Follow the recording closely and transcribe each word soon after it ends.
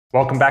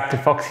Welcome back to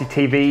Foxy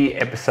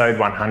TV, episode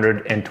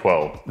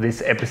 112.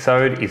 This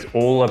episode is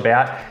all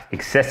about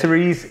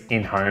accessories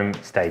in home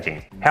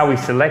staging. How we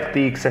select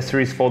the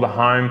accessories for the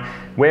home,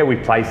 where we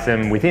place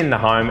them within the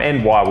home,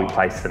 and why we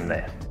place them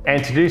there.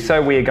 And to do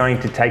so, we are going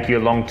to take you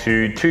along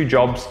to two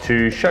jobs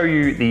to show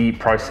you the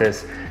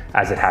process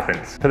as it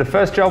happens. For the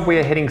first job, we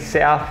are heading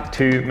south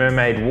to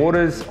Mermaid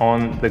Waters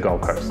on the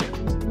Gold Coast.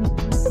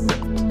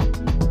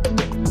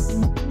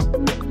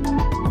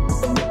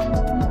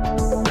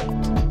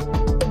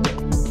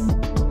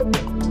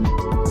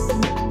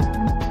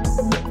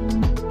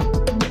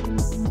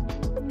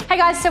 Hey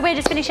guys, so we're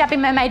just finished up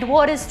in Mermaid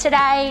Waters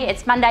today.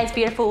 It's Monday's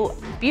beautiful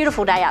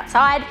day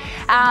outside.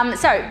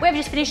 So we're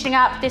just finishing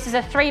up. This is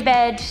a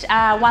 3-bed,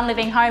 1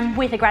 living home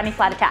with a granny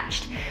flat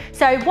attached.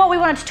 So what we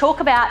wanted to talk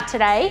about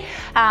today,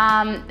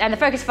 and the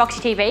focus of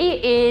Foxy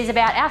TV, is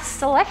about our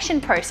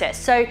selection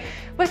process. So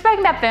we've spoken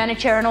about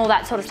furniture and all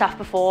that sort of stuff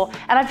before,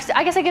 and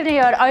I guess I've given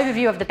you an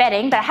overview of the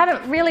bedding, but I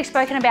haven't really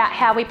spoken about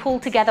how we pull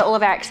together all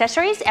of our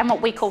accessories and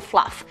what we call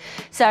fluff.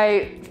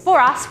 So for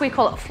us, we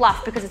call it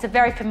fluff because it's a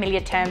very familiar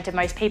term to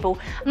most people.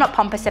 I'm not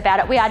pompous about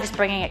it. We are just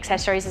bringing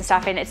accessories and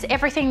stuff in. It's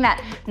everything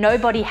that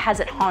nobody has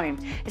at home.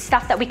 It's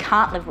stuff that we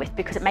can't live with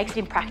because it makes it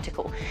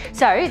impractical.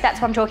 So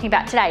that's what I'm talking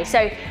about today.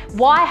 So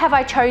why have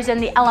I chosen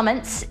the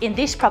elements in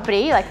this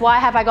property? Like, why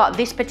have I got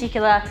this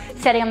particular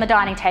setting on the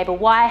dining table?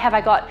 Why have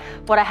I got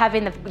what I have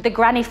in the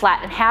granny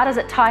flat, and how does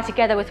it tie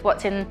together with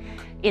what's in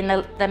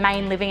the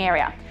main living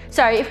area?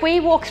 So if we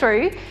walk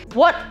through,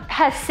 what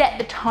has set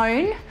the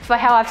tone for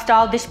how I've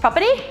styled this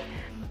property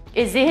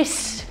is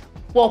this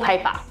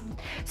wallpaper.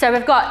 So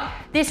we've got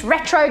this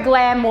retro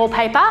glam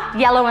wallpaper,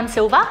 yellow and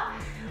silver,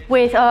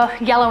 with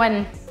yellow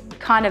and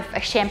kind of a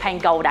champagne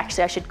gold,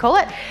 actually I should call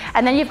it.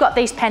 And then you've got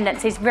these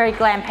pendants, these very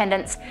glam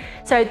pendants.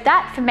 So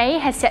that for me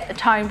has set the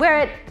tone.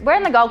 We're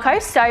in the Gold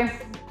Coast, so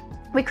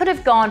we could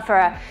have gone for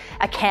a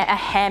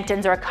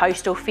Hamptons or a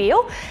coastal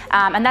feel,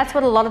 and that's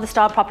what a lot of the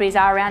style properties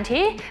are around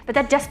here, but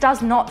that just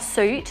does not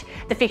suit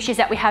the fixtures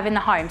that we have in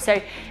the home.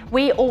 So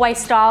we always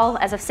style,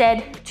 as I've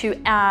said, to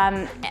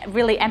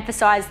really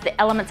emphasize the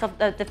elements of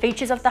the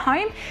features of the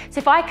home. So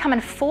if I come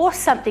and force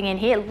something in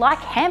here, like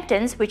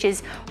Hamptons, which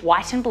is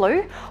white and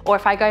blue, or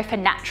if I go for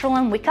natural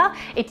and wicker,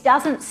 it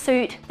doesn't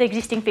suit the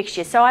existing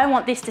fixtures. So I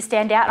want this to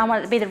stand out, and I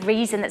want it to be the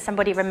reason that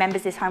somebody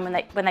remembers this home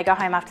when they go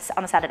home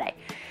on a Saturday.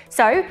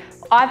 So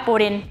I've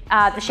brought in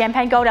the champagne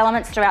gold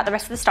elements throughout the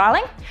rest of the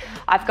styling.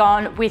 I've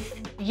gone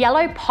with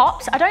yellow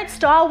pops. I don't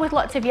style with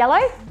lots of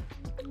yellow.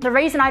 The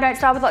reason I don't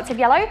style with lots of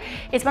yellow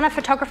is when a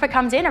photographer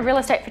comes in, a real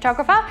estate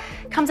photographer,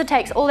 comes and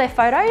takes all their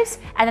photos,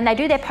 and then they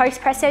do their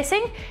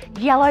post-processing,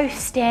 yellow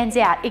stands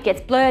out. It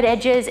gets blurred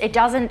edges, it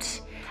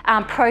doesn't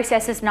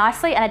process as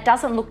nicely, and it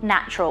doesn't look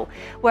natural.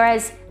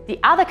 Whereas the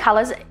other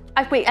colors,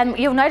 and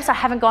you'll notice I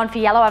haven't gone for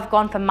yellow, I've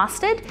gone for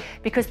mustard,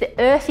 because the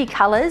earthy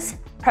colors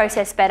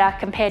process better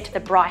compared to the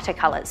brighter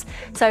colors.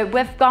 So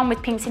we've gone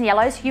with pinks and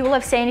yellows. You will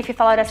have seen, if you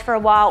followed us for a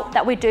while,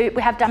 that we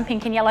have done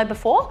pink and yellow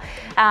before.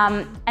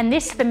 And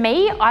this, for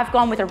me, I've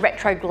gone with a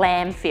retro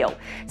glam feel.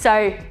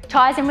 So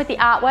ties in with the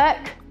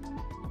artwork,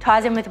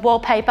 ties in with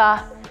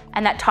wallpaper,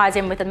 and that ties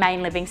in with the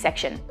main living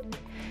section.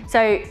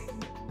 So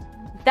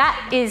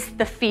that is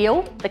the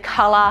feel, the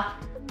color,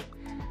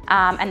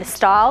 and the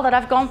style that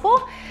I've gone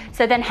for.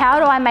 So then how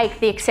do I make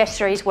the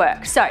accessories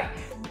work? So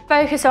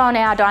focus on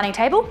our dining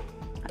table.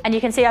 And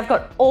you can see I've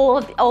got all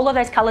of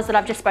those colors that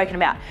I've just spoken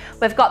about.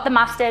 We've got the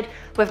mustard,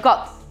 we've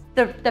got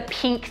the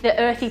pink, the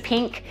earthy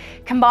pink,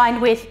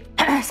 combined with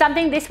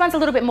something, this one's a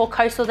little bit more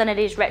coastal than it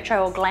is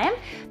retro or glam,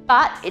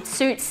 but it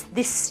suits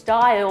this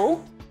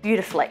style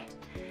beautifully.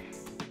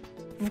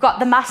 We've got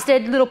the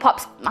mustard, little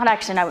pops, I don't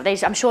actually know what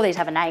these, I'm sure these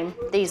have a name,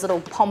 these little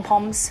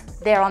pom-poms,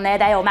 they're on there,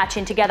 they all match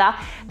in together.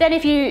 Then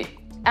if you,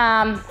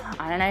 I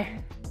don't know,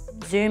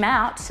 zoom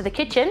out to the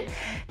kitchen,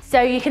 so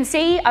you can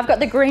see I've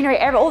got the greenery,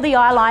 all the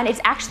eye line. It's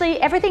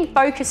actually, everything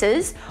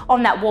focuses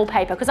on that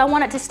wallpaper because I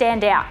want it to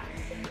stand out.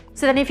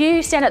 So then if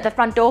you stand at the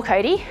front door,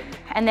 Cody,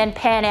 and then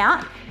pan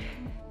out,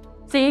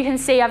 so you can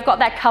see I've got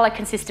that color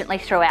consistently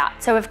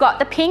throughout. So we've got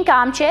the pink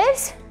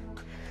armchairs,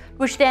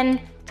 which then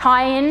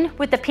tie in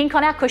with the pink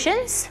on our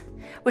cushions,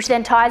 which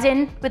then ties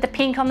in with the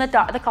pink on the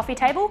coffee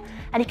table,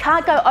 and you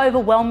can't go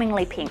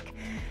overwhelmingly pink.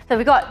 So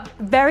we've got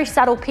very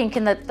subtle pink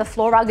in the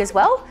floor rug as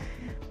well.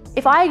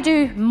 If I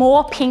do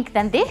more pink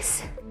than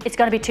this, it's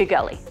going to be too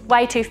girly,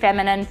 way too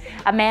feminine.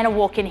 A man will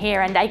walk in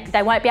here and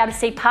they won't be able to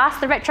see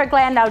past the retro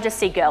glam, they'll just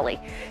see girly.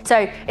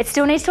 So it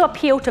still needs to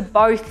appeal to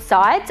both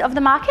sides of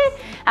the market,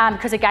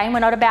 because again,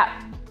 we're not about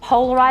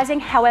polarizing.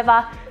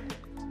 However,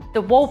 the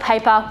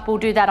wallpaper will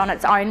do that on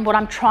its own. What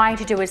I'm trying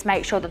to do is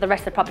make sure that the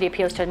rest of the property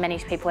appeals to as many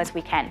people as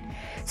we can.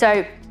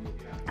 So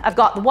I've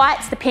got the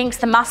whites, the pinks,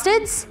 the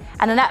mustards,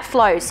 and then that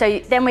flows. So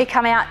then we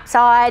come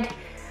outside,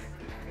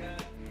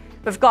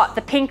 we've got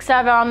the pinks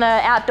over on the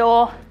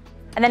outdoor,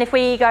 and then if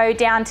we go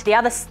down to the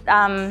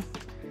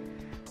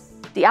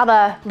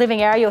other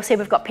living area, you'll see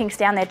we've got pinks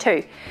down there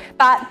too.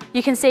 But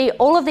you can see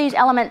all of these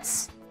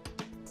elements,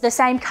 the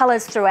same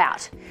colors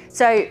throughout.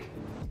 So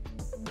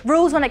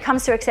rules when it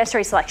comes to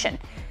accessory selection.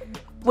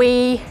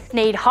 We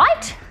need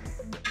height.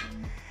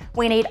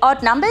 We need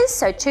odd numbers,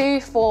 so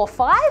 2, 4,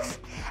 5.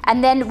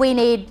 And then we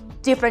need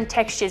different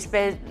textures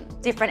for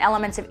different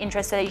elements of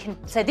interest so that you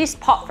can, so this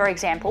pot, for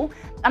example,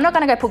 I'm not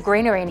gonna go put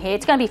greenery in here,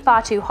 it's gonna be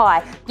far too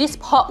high. This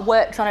pot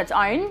works on its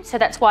own, so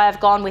that's why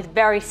I've gone with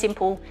very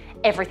simple,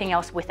 everything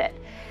else with it.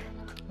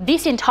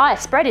 This entire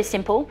spread is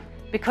simple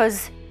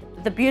because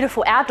the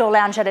beautiful outdoor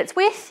lounge that it's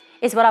with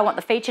is what I want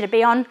the feature to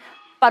be on,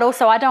 but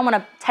also I don't want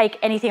to take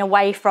anything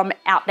away from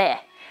out there.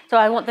 So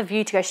I want the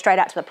view to go straight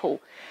out to the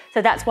pool.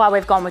 So that's why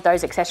we've gone with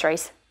those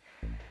accessories.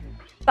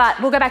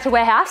 But we'll go back to the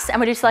warehouse and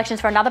we'll do selections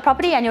for another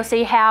property, and you'll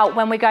see how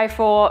when we go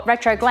for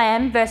retro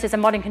glam versus a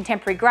modern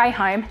contemporary grey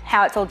home,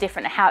 how it's all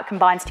different and how it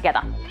combines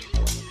together.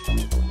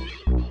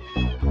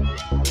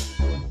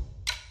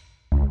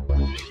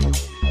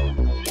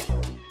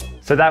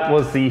 So that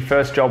was the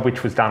first job,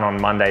 which was done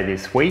on Monday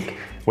this week.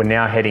 We're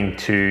now heading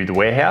to the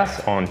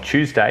warehouse on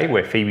Tuesday,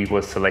 where Phoebe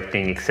was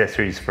selecting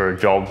accessories for a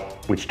job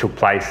which took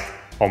place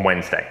on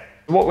Wednesday.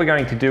 What we're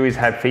going to do is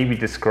have Phoebe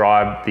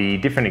describe the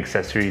different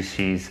accessories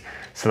she's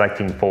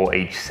selecting for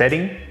each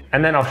setting,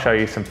 and then I'll show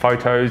you some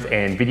photos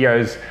and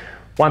videos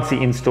once the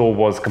install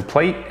was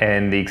complete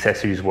and the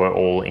accessories were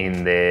all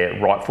in their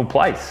rightful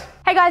place.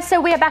 Hey guys,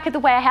 so we are back at the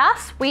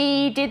warehouse.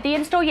 We did the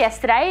install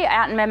yesterday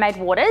out in Mermaid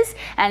Waters,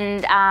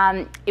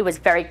 and it was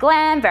very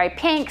glam, very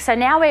pink. So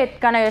now we're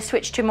gonna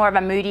switch to more of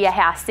a moodier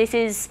house. This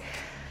is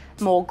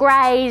more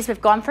greys. We've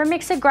gone for a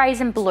mix of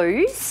greys and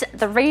blues.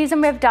 The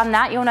reason we've done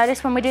that, you'll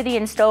notice when we do the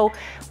install,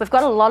 we've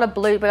got a lot of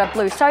blue. We've got a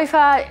blue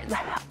sofa.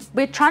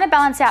 We're trying to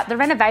balance out the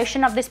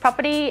renovation of this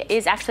property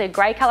is actually a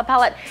grey colour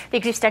palette. The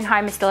existing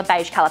home is still a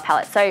beige colour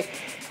palette. So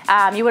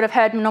you would have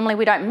heard normally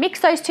we don't mix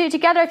those two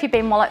together if you've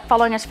been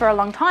following us for a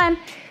long time,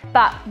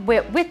 but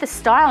with the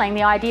styling,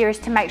 the idea is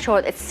to make sure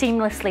it's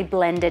seamlessly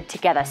blended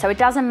together. So it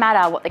doesn't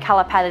matter what the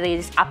colour palette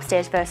is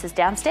upstairs versus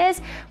downstairs.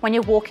 When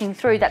you're walking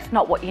through, that's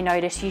not what you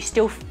notice. You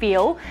still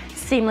feel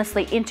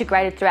seamlessly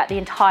integrated throughout the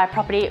entire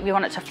property. We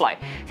want it to flow.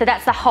 So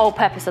that's the whole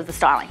purpose of the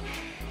styling.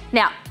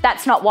 Now,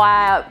 that's not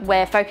why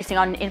we're focusing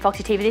on in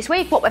Foxy TV this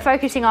week. What we're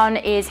focusing on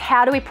is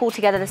how do we pull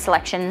together the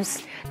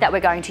selections that we're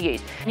going to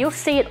use. And you'll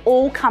see it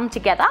all come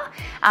together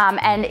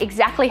and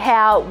exactly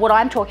how what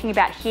I'm talking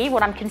about here,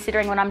 what I'm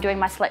considering when I'm doing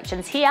my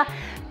selections here,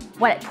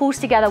 when it pulls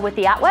together with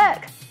the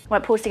artwork, when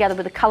it pulls together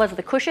with the colours of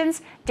the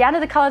cushions, down to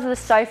the colours of the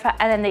sofa,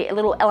 and then the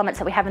little elements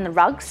that we have in the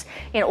rugs,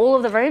 in all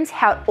of the rooms,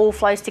 how it all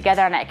flows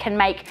together, and it can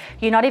make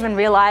you not even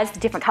realise the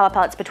different colour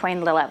palettes between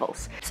the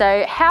levels.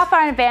 So how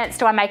far in advance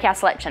do I make our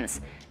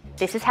selections?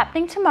 This is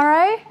happening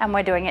tomorrow and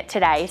we're doing it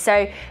today.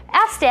 So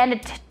our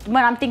standard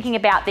when I'm thinking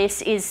about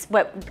this is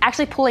we're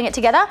actually pulling it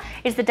together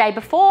is the day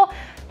before.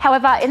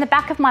 However, in the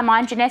back of my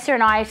mind, Janessa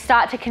and I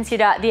start to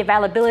consider the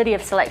availability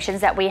of selections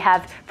that we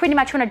have pretty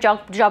much when a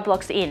job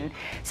locks in.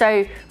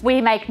 So we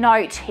make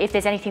note if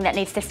there's anything that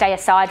needs to stay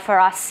aside for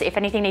us, if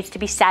anything needs to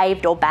be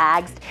saved or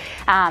bagged,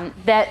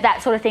 that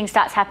sort of thing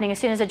starts happening as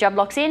soon as a job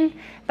locks in.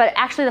 But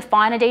actually the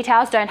finer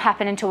details don't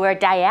happen until we're a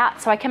day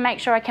out. So I can make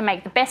sure I can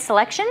make the best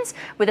selections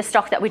with the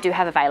stock that we do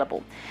have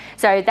available.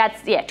 So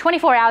that's, yeah,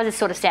 24 hours is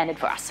sort of standard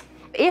for us.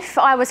 If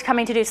I was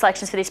coming to do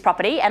selections for this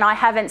property and I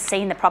haven't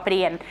seen the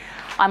property and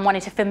I'm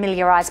wanting to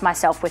familiarise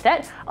myself with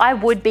it, I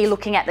would be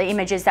looking at the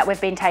images that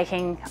we've been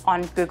taking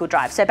on Google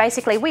Drive. So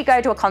basically we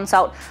go to a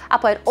consult,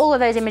 upload all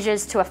of those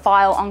images to a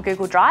file on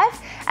Google Drive,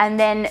 and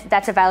then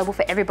that's available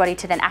for everybody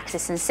to then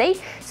access and see.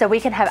 So we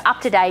can have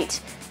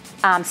up-to-date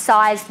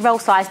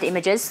well-sized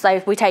images.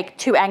 So we take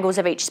 2 angles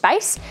of each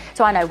space.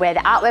 So I know where the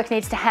artwork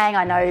needs to hang,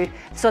 I know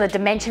sort of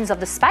dimensions of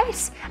the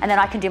space, and then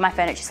I can do my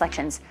furniture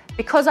selections.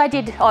 Because I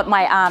did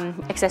my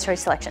accessory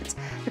selections.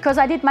 Because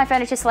I did my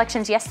furniture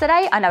selections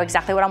yesterday, I know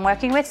exactly what I'm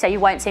working with, so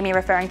you won't see me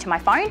referring to my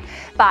phone,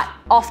 but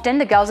often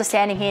the girls are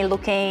standing here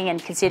looking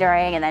and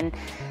considering and then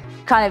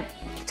kind of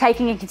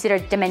taking into consider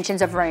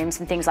dimensions of rooms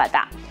and things like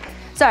that.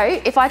 So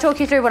if I talk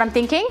you through what I'm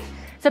thinking,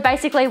 so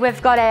basically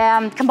we've got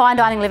a combined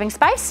dining living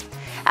space.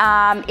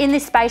 In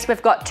this space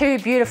we've got 2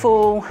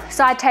 beautiful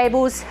side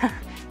tables,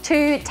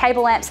 2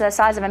 table lamps the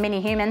size of a mini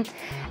human,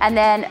 and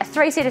then a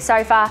 3-seater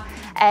sofa,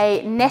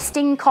 a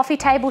nesting coffee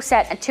table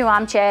set, and 2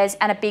 armchairs,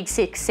 and a big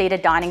 6-seater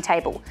dining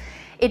table.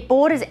 It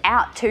borders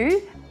out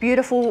to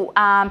beautiful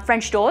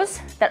French doors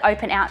that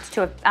open out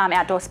to an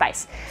outdoor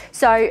space.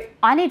 So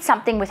I need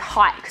something with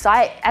height, because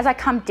as I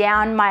come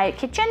down my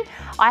kitchen,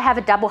 I have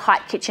a double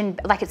height kitchen.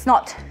 Like, it's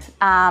not,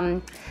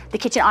 the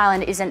kitchen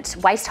island isn't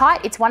waist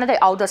height. It's one of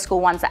the older school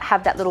ones that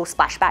have that little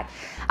splashback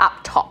up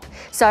top.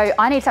 So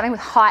I need something with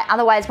height.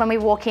 Otherwise, when we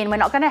walk in, we're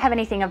not going to have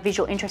anything of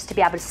visual interest to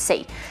be able to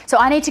see. So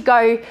I need to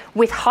go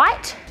with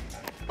height.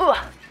 Ugh.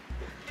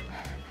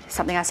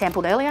 Something I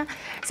sampled earlier.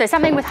 So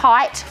something with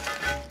height.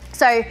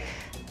 So,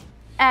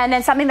 and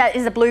then something that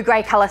is a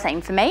blue-grey colour theme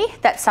for me.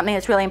 That's something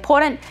that's really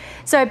important.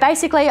 So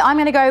basically, I'm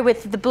going to go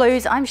with the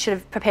blues. I should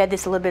have prepared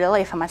this a little bit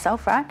earlier for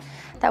myself, right?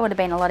 That would have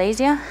been a lot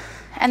easier.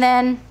 And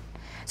then,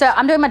 so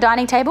I'm doing my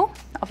dining table,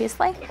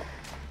 obviously.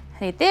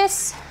 I need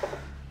this.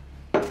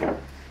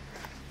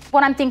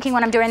 What I'm thinking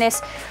when I'm doing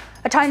this,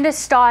 I tend to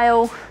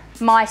style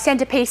my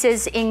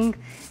centerpieces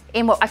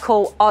in what I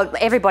call odd,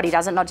 everybody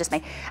does it, not just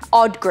me,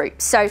 odd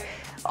groups. So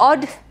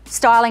odd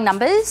styling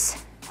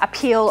numbers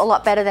appeal a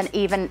lot better than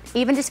even.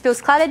 Even just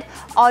feels cluttered.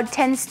 Odd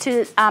tends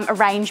to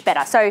arrange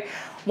better. So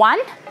 1,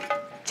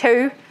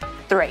 2,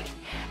 3.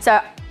 So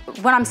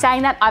when I'm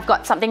saying that, I've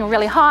got something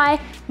really high,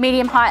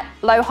 medium height,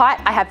 low height.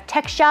 I have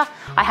texture,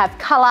 I have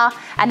color,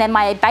 and then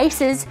my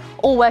bases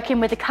all working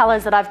with the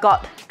colors that I've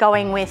got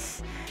going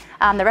with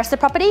the rest of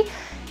the property.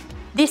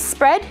 This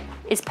spread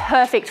is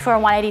perfect for a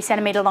 180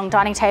 centimeter long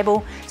dining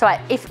table. So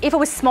if it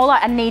was smaller,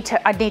 I'd need to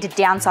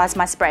downsize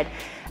my spread.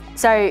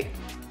 So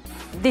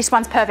this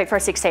one's perfect for a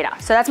 6-seater.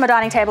 So that's my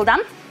dining table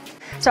done.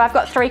 So I've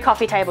got 3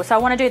 coffee tables. So I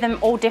want to do them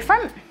all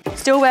different.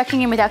 Still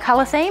working in with our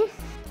color theme.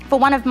 For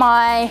one of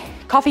my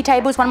coffee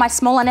tables, one of my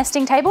smaller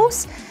nesting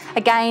tables,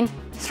 again,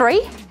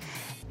 3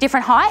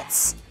 different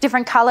heights,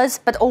 different colors,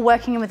 but all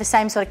working with the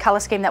same sort of color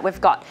scheme that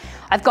we've got.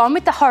 I've gone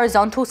with the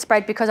horizontal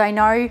spread because I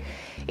know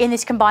in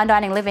this combined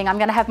dining living, I'm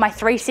gonna have my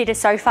 3-seater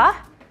sofa,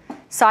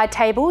 side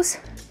tables,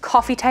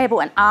 coffee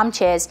table, and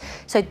armchairs.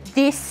 So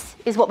this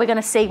is what we're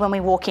gonna see when we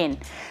walk in.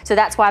 So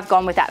that's why I've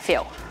gone with that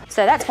feel.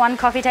 So that's one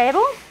coffee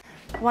table.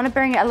 I want to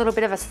bring a little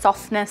bit of a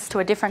softness to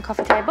a different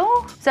coffee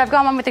table. So I've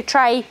gone on with a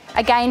tray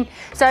again.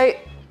 So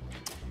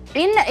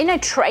in a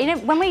tray,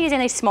 when we're using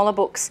these smaller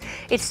books,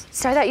 it's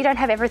so that you don't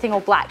have everything all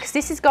black. Because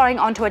this is going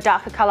onto a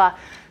darker color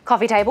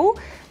coffee table.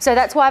 So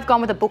that's why I've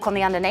gone with a book on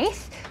the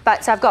underneath.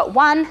 But so I've got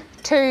 1,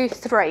 2,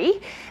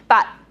 3.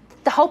 But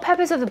the whole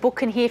purpose of the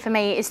book in here for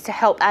me is to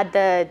help add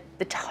the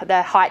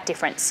height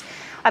difference.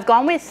 I've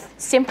gone with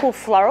simple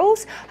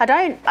florals. I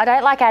don't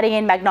like adding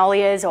in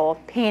magnolias or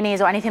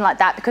peonies or anything like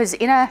that because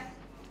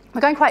we're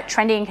going quite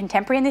trendy and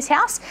contemporary in this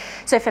house.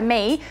 So for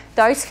me,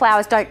 those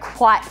flowers don't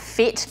quite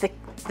fit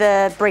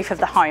the brief of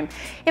the home.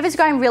 If it's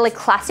going really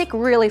classic,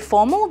 really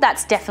formal,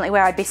 that's definitely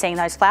where I'd be seeing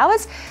those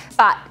flowers.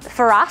 But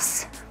for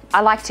us,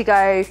 I like to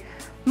go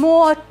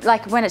more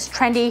like when it's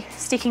trendy,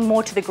 sticking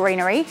more to the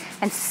greenery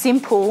and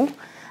simple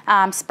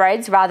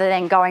spreads rather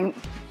than going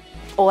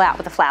all out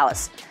with the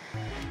flowers.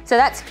 So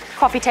that's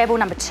coffee table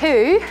number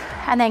 2.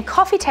 And then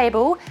coffee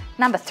table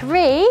number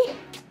 3,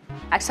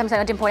 actually something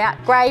I didn't point out,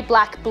 grey,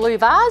 black, blue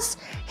vase.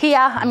 Here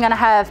I'm gonna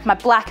have my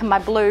black and my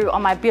blue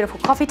on my beautiful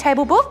coffee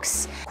table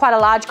books. Quite a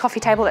large coffee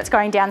table that's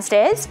going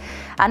downstairs.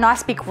 A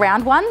nice big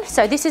round one.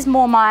 So this is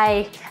more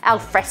my al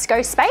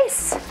fresco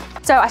space.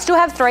 So I still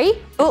have 3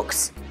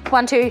 books,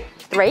 1, 2,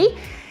 3.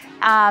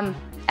 And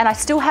I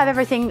still have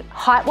everything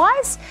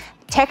height-wise,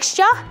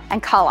 texture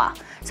and colour.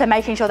 So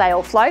making sure they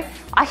all flow.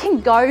 I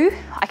can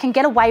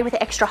get away with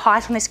extra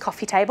height on this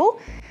coffee table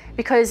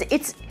because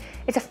it's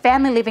a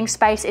family living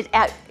space.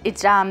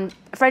 It's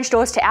French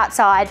doors to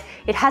outside.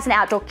 It has an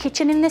outdoor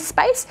kitchen in this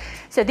space.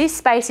 So this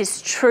space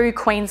is true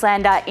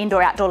Queenslander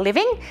indoor-outdoor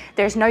living.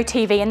 There's no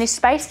TV in this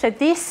space, so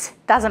this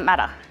doesn't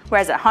matter.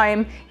 Whereas at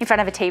home, in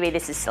front of a TV,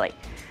 this is silly.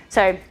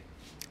 So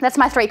that's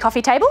my 3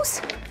 coffee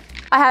tables.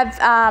 I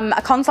have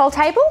a console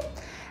table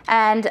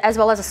and as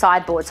well as a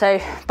sideboard. So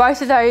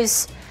both of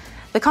those,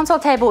 the console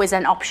table is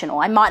an optional.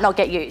 I might not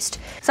get used.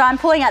 So I'm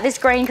pulling out this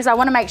green because I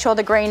want to make sure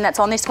the green that's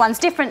on this one's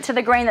different to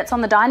the green that's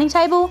on the dining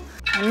table.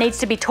 It needs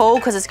to be tall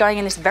because it's going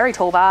in this very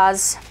tall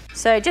vase.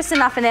 So just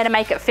enough in there to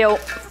make it feel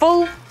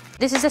full.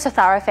 This is just a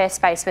thoroughfare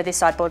space where this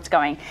sideboard's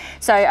going.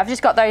 So I've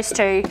just got those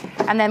 2,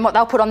 and then what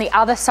they'll put on the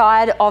other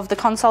side of the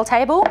console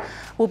table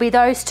will be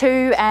those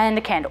 2 and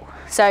a candle.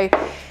 So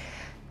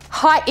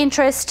height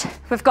interest,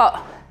 we've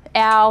got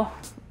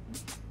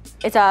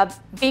it's a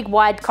big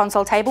wide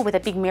console table with a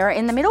big mirror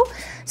in the middle.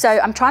 So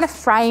I'm trying to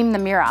frame the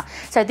mirror.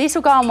 So this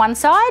will go on one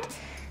side.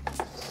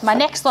 My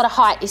next lot of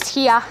height is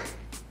here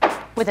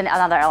with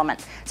another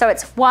element. So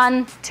it's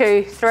 1,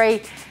 2,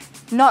 3,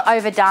 not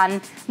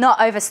overdone, not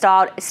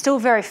overstyled. It's still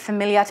very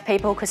familiar to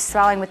people because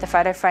styling with the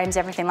photo frames,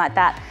 everything like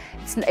that,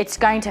 it's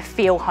going to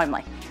feel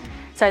homely.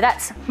 So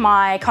that's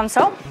my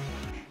console.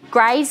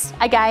 Greys,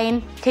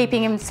 again,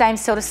 keeping in the same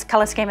sort of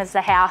colour scheme as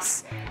the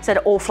house so that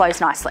it all flows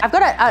nicely. I've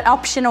got an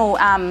optional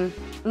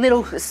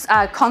little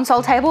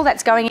console table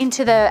that's going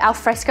into the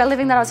alfresco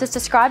living that I was just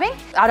describing.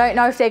 I don't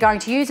know if they're going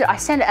to use it. I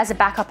send it as a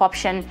backup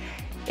option.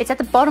 It's at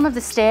the bottom of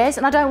the stairs,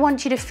 and I don't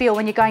want you to feel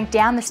when you're going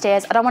down the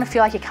stairs, I don't want to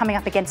feel like you're coming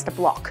up against a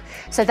block.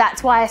 So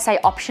that's why I say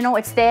optional.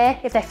 It's there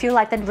if they feel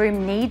like the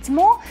room needs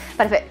more,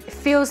 but if it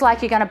feels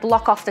like you're going to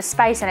block off the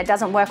space and it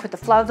doesn't work with the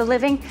flow of the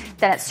living,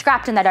 then it's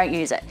scrapped and they don't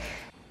use it.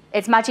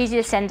 It's much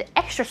easier to send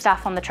extra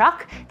stuff on the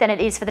truck than it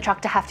is for the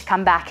truck to have to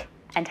come back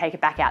and take it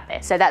back out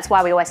there. So that's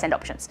why we always send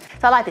options.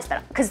 So I like this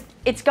better because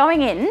it's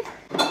going in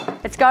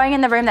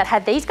the room that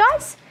had these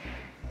guys,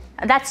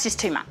 and that's just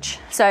too much.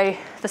 So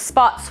the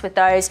spots with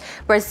those,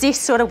 whereas this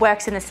sort of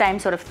works in the same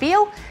sort of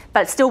feel,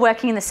 but it's still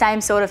working in the same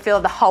sort of feel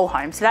of the whole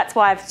home. So that's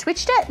why I've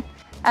switched it.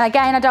 And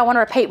again, I don't want to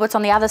repeat what's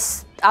on the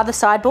other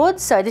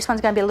sideboards. So this one's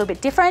going to be a little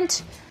bit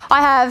different.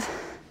 I have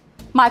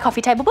my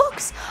coffee table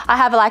books. I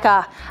have like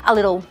a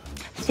little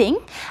thing,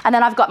 and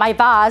then I've got my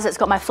vase that's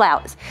got my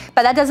flowers,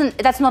 but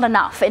that's not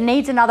enough. It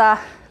needs another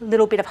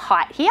little bit of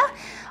height here.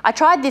 I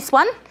tried this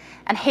one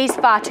and he's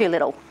far too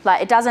little.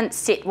 Like, it doesn't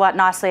sit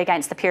nicely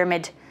against the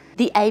pyramid.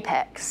 The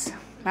apex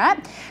right?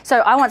 So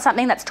I want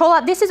something that's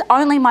taller. This is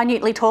only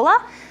minutely taller,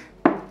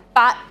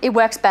 but it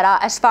works better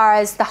as far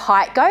as the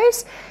height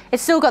goes.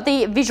 It's still got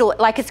the visual,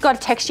 like it's got a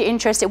texture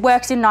interest. It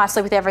works in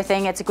nicely with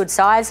everything. It's a good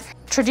size.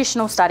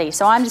 Traditional study.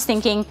 So I'm just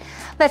thinking,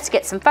 let's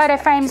get some photo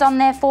frames on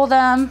there for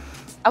them.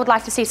 I would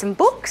like to see some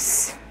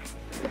books.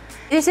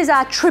 This is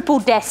our triple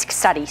desk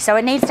study, so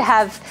it needs to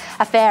have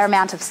a fair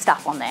amount of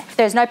stuff on there.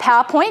 There's no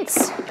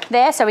PowerPoints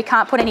there, so we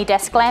can't put any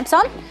desk lamps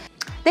on.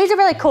 These are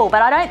really cool,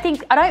 but I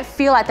don't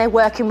feel like they're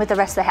working with the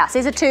rest of the house.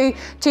 These are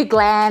too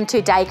glam,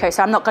 too deco,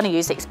 so I'm not gonna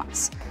use these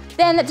ones.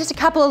 Then just a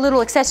couple of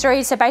little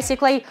accessories. So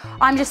basically,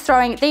 I'm just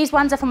throwing, these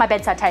ones are for my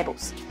bedside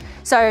tables.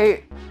 So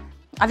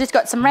I've just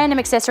got some random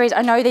accessories.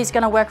 I know these are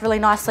gonna work really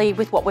nicely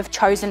with what we've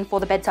chosen for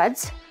the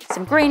bedsides.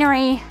 Some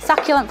greenery,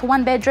 succulent for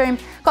 1 bedroom.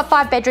 Got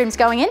 5 bedrooms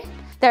going in.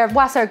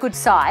 Whilst they're a good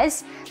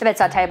size, the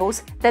bedside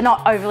tables, they're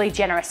not overly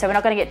generous, so we're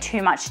not gonna get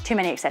too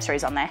many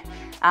accessories on there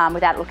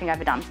without it looking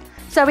overdone.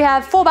 So we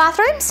have 4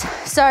 bathrooms.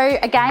 So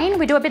again,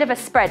 we do a bit of a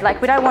spread.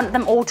 Like we don't want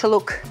them all to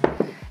look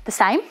the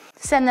same.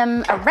 Send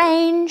them a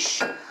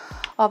range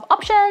of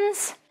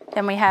options.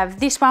 Then we have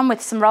this one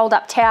with some rolled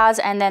up towels,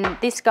 and then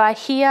this guy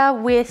here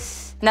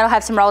that'll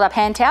have some rolled up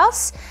hand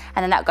towels,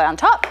 and then that'll go on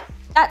top.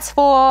 That's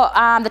for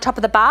the top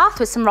of the bath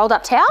with some rolled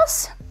up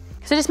towels.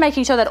 So just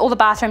making sure that all the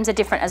bathrooms are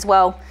different as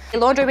well. The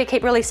laundry we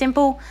keep really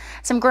simple,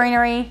 some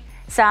greenery,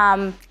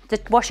 some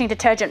washing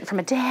detergent from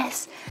a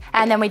desk,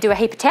 and then we do a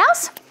heap of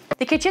towels.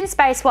 The kitchen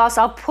space, whilst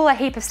I'll pull a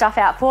heap of stuff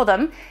out for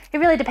them, it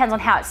really depends on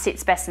how it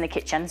sits best in the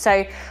kitchen.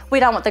 So we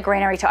don't want the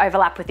greenery to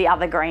overlap with the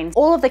other greens.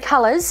 All of the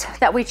colours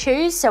that we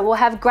choose, so we'll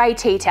have grey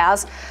tea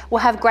towels, we'll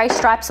have grey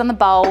stripes on the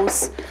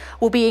bowls,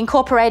 we'll be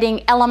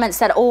incorporating elements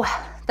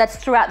that's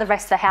throughout the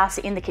rest of the house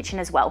in the kitchen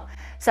as well.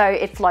 So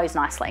it flows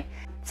nicely.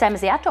 Same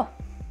as the outdoor.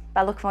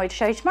 I look forward to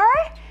show you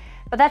tomorrow,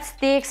 but that's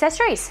the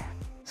accessories.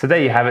 So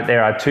there you have it.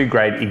 There are 2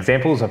 great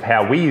examples of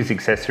how we use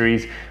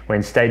accessories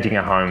when staging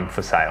a home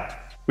for sale.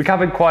 We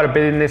covered quite a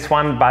bit in this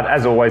one, but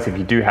as always, if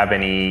you do have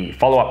any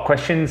follow-up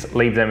questions,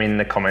 leave them in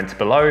the comments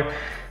below.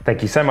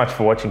 Thank you so much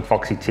for watching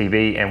Foxy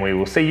TV, and we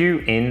will see you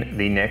in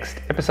the next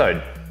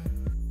episode.